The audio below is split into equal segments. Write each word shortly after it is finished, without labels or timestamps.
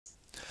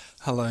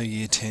Hello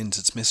Year 10s,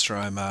 it's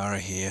Mr. O'Mara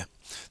here.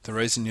 The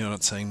reason you're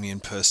not seeing me in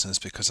person is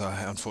because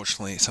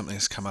unfortunately something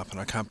has come up and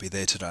I can't be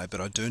there today,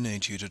 but I do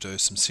need you to do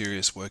some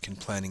serious work in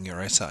planning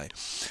your essay.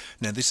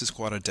 Now this is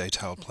quite a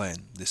detailed plan.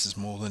 This is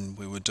more than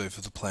we would do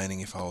for the planning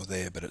if I were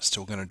there, but it's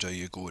still going to do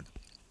you good.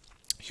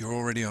 You're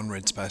already on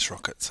Red Space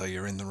Rocket, so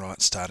you're in the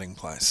right starting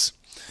place.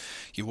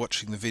 You're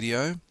watching the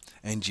video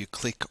and you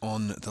click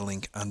on the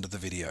link under the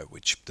video,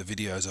 which the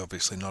video is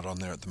obviously not on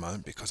there at the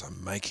moment because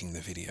I'm making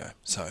the video.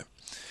 So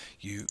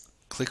you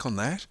click on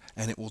that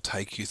and it will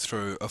take you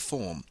through a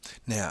form.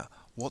 Now,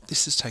 what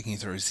this is taking you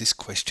through is this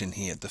question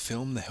here. The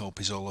film The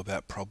Help is all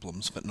about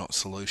problems but not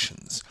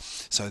solutions.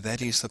 So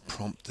that is the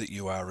prompt that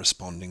you are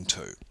responding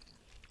to.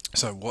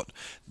 So what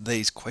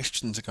these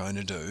questions are going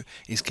to do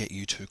is get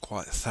you to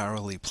quite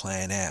thoroughly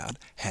plan out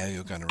how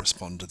you're going to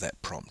respond to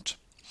that prompt.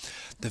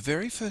 The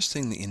very first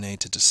thing that you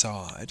need to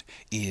decide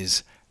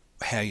is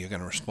how you're going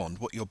to respond,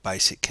 what your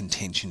basic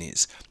contention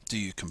is. Do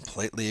you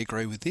completely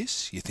agree with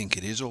this? You think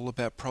it is all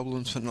about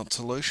problems but not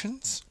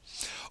solutions?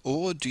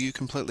 Or do you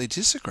completely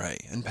disagree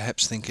and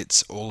perhaps think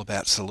it's all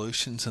about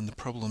solutions and the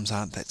problems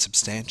aren't that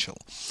substantial?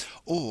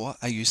 Or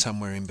are you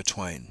somewhere in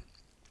between?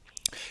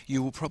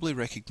 You will probably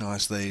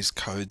recognise these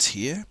codes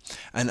here.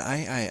 An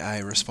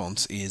AAA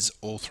response is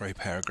all three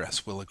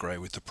paragraphs will agree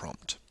with the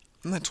prompt.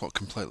 And that's what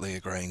completely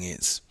agreeing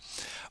is.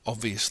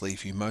 Obviously,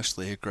 if you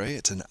mostly agree,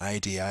 it's an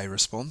ADA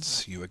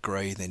response. You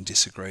agree, then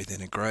disagree,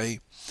 then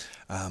agree.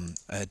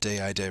 A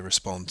DAD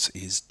response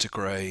is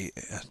disagree,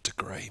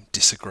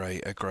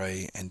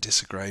 agree, and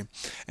disagree.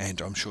 And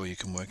I'm sure you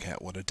can work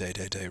out what a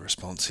DDD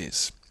response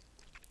is.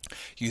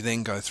 You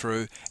then go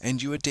through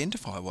and you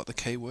identify what the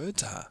key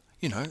words are.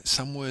 You know,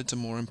 some words are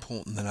more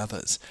important than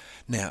others.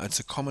 Now, it's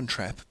a common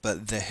trap,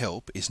 but the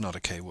help is not a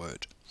key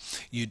word.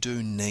 You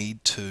do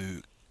need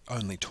to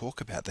only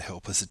talk about the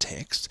help as a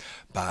text,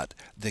 but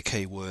the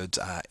key words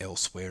are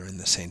elsewhere in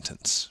the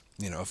sentence.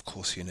 You know, of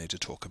course you need to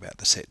talk about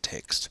the set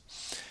text.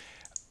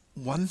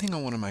 One thing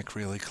I want to make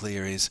really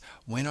clear is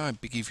when I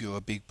give you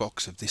a big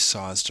box of this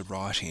size to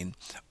write in,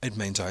 it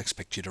means I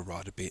expect you to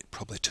write a bit,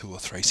 probably 2 or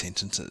 3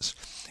 sentences.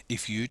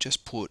 If you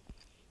just put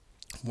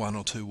 1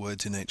 or 2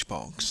 words in each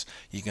box,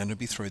 you're going to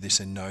be through this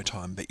in no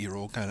time, but you're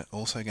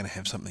also going to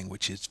have something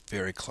which is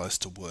very close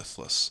to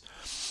worthless.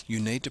 You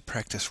need to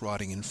practice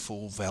writing in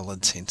full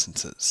valid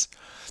sentences.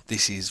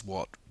 This is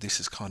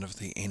kind of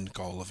the end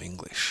goal of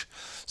English.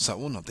 So,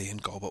 well, not the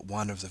end goal, but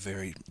one of the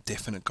very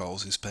definite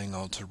goals is being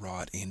able to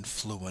write in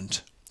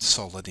fluent,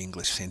 solid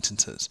English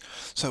sentences.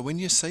 So when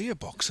you see a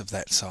box of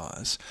that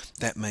size,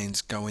 that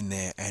means go in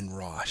there and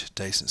write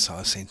decent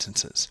sized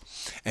sentences.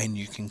 And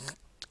you can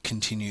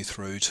continue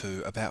through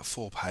to about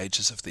 4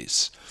 pages of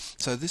this.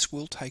 So this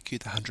will take you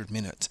the 100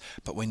 minutes,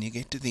 but when you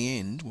get to the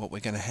end, what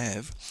we're going to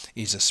have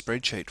is a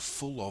spreadsheet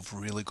full of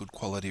really good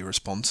quality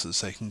responses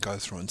so you can go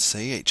through and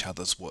see each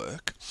other's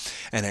work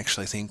and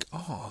actually think,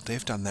 oh,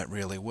 they've done that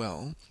really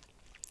well.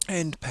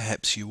 And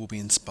perhaps you will be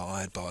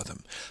inspired by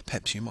them.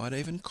 Perhaps you might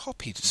even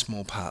copy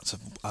small parts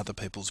of other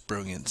people's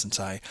brilliance and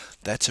say,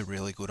 that's a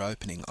really good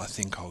opening, I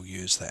think I'll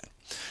use that.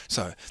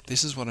 So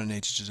this is what I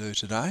need you to do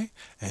today,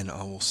 and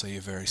I will see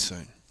you very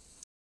soon.